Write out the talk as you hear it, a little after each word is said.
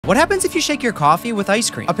What happens if you shake your coffee with ice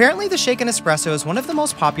cream? Apparently, the shaken espresso is one of the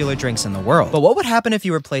most popular drinks in the world. But what would happen if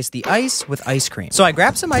you replaced the ice with ice cream? So I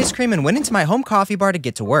grabbed some ice cream and went into my home coffee bar to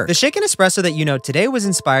get to work. The shaken espresso that you know today was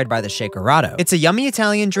inspired by the Shakerato. It's a yummy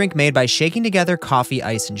Italian drink made by shaking together coffee,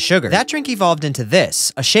 ice, and sugar. That drink evolved into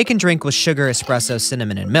this, a shaken drink with sugar, espresso,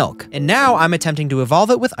 cinnamon, and milk. And now I'm attempting to evolve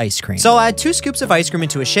it with ice cream. So I'll add 2 scoops of ice cream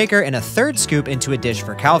into a shaker and a 3rd scoop into a dish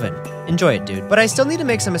for Calvin. Enjoy it, dude. But I still need to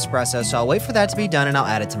make some espresso, so I'll wait for that to be done and I'll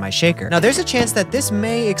add it to my shaker. Now there's a chance that this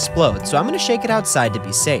may explode, so I'm gonna shake it outside to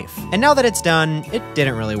be safe. And now that it's done, it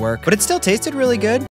didn't really work, but it still tasted really good.